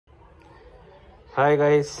Hi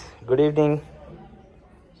guys, good evening.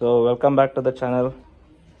 So welcome back to the channel.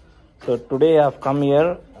 So today I've come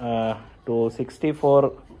here to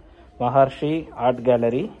 64 Maharshi Art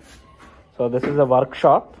Gallery. So this is a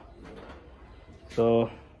workshop. So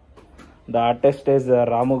the artist is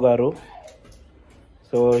Ramu Garu.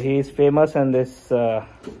 So he is famous in this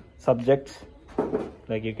subjects,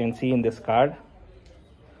 like you can see in this card.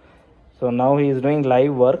 So now he is doing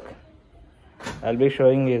live work. I'll be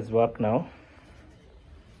showing his work now.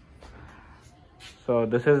 So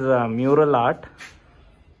this is mural art.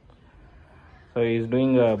 So he is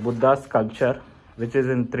doing a Buddha sculpture, which is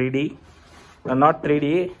in 3D. Not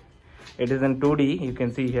 3D, it is in 2D. You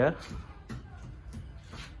can see here.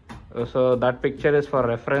 So that picture is for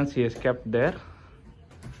reference. He is kept there.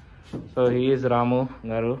 So he is Ramu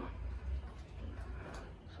Garu.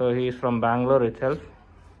 So he is from Bangalore itself.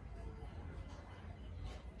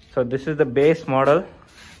 So this is the base model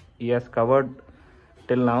he has covered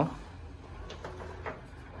till now.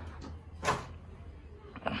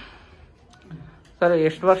 Sir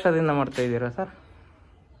ಎಷ್ಟು ವರ್ಷದಿಂದ ಮಾಡ್ತಾ ಇದ್ದೀರಾ sir?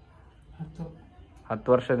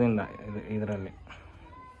 10 ವರ್ಷದಿಂದ ಇದರಲ್ಲಿ.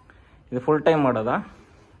 ಇದು full time ಮಾಡೋದಾ?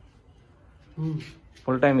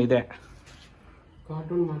 Full time ಇದೆ.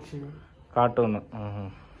 Cartoon ಮಾಡ್ತೀನಿ. ಕಾರ್ಟೂನ್.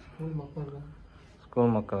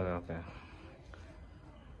 ಸ್ಕೂಲ್ ಮಕ್ಕಳಿಗೆ. ಓಕೆ.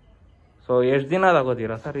 ಸೊ ಎಷ್ಟು ದಿನ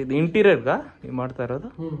ಆಗೋತೀರಾ ಸರ್? ಇದು ಇಂಟೀರಿಯರ್ಗಾ ನೀವು ಮಾಡ್ತಾ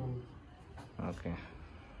ಇರೋದು? Okay.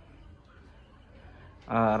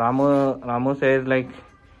 Ramu says like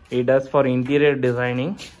he does for interior designing.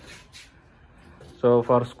 So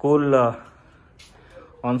for school,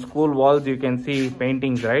 on school walls you can see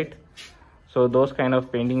paintings, right? So those kind of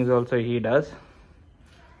paintings also he does.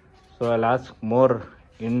 So I'll ask more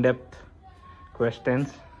in-depth questions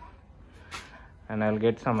and I'll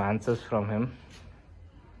get some answers from him.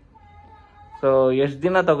 So ಎಷ್ಟು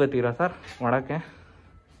ದಿನ ತಗೋತೀರಾ sir ಮಾಡೋಕ್ಕೆ?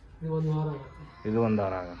 ಇದು ಒಂದು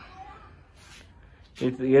ವಾರ.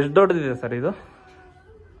 ಎಷ್ಟು ದೊಡ್ಡದಿದೆ sir ಇದು?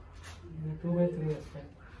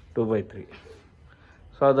 2x3.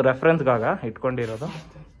 So ಅದು ರೆಫರೆನ್ಸ್ಗಾಗ ಇಟ್ಕೊಂಡಿರೋದು.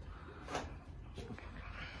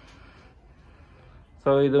 ಸೊ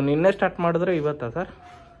ಇದು ನಿನ್ನೆ ಸ್ಟಾರ್ಟ್ ಮಾಡಿದ್ರೆ ಇವತ್ತಾ ಸರ್?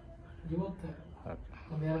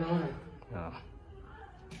 ಹಾಂ.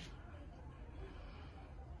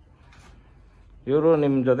 ಇವರು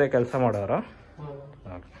ನಿಮ್ಮ ಜೊತೆ ಕೆಲಸ ಮಾಡೋರು?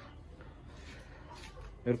 ಓಕೆ.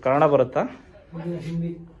 ಇವ್ರು ಕನ್ನಡ ಬರುತ್ತಾ?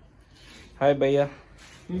 हाय भैया,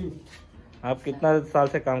 आप कितना साल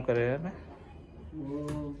से काम कर रहे हैं?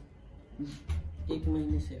 एक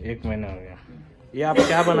महीने से। 1 महीना हो गया। ये आप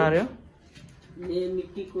क्या बना रहे हो? ये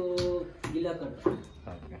मिट्टी को गीला कर रहा हूं।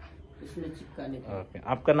 ओके। इसमें चिपकाने का। ओके।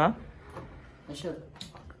 आपका नाम? अशद।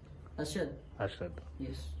 अशद।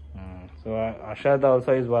 Yes. So Ashad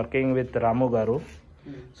also is working with Ramu Garu.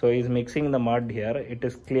 So he is mixing the mud here. It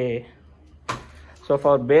is clay. So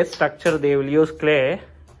for base structure they will use clay.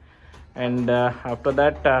 And after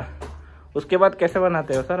that उसके बाद कैसे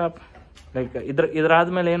बनाते हो sir आप? Like इधर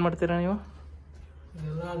आद्मेಲೆ ಏನು ಮಾಡ್ತೀರಾ ನೀವು?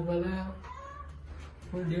 ಇದೆಲ್ಲ ಆದ್ಮೇಲೆ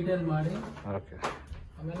ಫುಲ್ ಡೀಟೇಲ್ ಮಾಡಿ ಓಕೆ.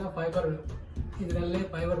 ಆಮೇಲೆ ಫೈಬರ್ ಇದರಲ್ಲಿ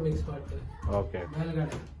ಫೈಬರ್ ಮಿಕ್ಸ್ ಮಾಡ್ತೀವಿ. ಓಕೆ.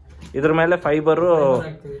 ಮೇಲ್ಗಡೆ ಇದ್ರ ಮೇಲೆ ಫೈಬರ್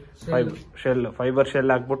ಫೈಬರ್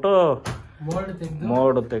ಶೆಲ್ ಹಾಕ್ಬಿಟ್ಟು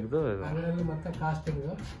ಮೋಲ್ಡ್ ತೆಗೆದು ಅದರಲ್ಲಿ ಮತ್ತೆ ಕಾಸ್ಟಿಂಗ್.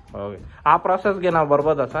 ಓಕೆ. ಆ ಪ್ರಾಸೆಸ್ಗೆ ನಾವು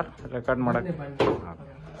ಬರ್ಬೋದಾ ಸರ್ ರೆಕಾರ್ಡ್ ಮಾಡಕ್ಕೆ?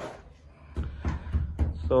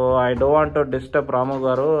 So I don't want to disturb Ramu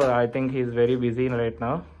Garu. I think he is very busy right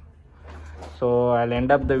now. So I'll end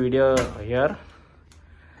up the video here.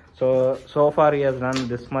 So far he has done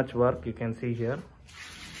this much work. You can see here.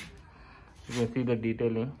 You can see the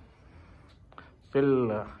detailing. Still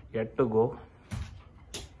yet to go.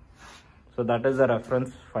 So that is the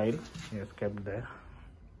reference file he has kept there.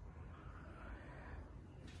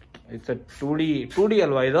 It's a 2D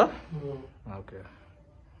alva idu? Okay.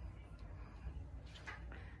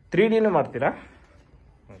 3D ಮಾಡ್ತೀರಾ?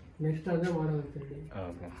 Next ಅದೇ ಮಾಡೋದು 3D.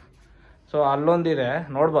 Okay. So ಅಲ್ಲೊಂದಿದೆ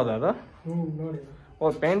ನೋಡ್ಬೋದಾ ಅದು? ನೋಡಿ. ಓ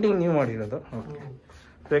painting ನೀವು ಮಾಡಿರೋದು? Okay.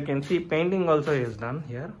 So you can see painting also is done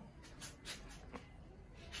here.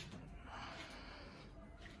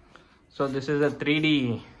 So this is a 3D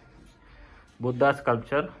Buddha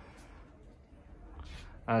sculpture.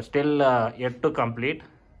 Still yet to complete.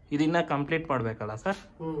 ಇದನ್ನ complete ಮಾಡಬೇಕಲ್ಲ sir?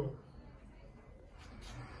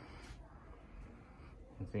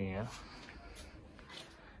 See here.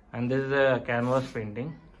 And this is a canvas painting.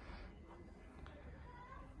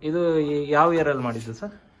 ಇದು ಯಾವ year ಅಲ್ಲಿ ಮಾಡಿದ್ದು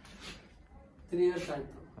sir? 3 years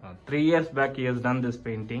ಆಯ್ತು. 3 years back he has done this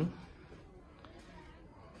painting.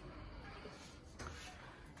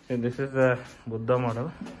 So this is a Buddha model.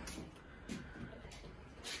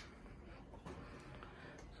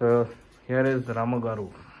 So here is Ramu Garu.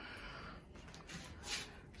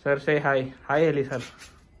 Sir, say hi. Hi, Ali sir.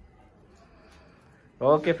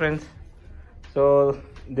 Okay friends, so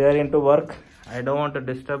they are into work. I don't want to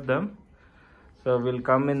disturb them, so we'll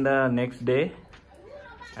come in the next day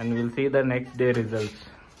and we'll see the next day results.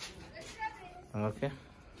 Okay,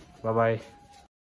 bye bye.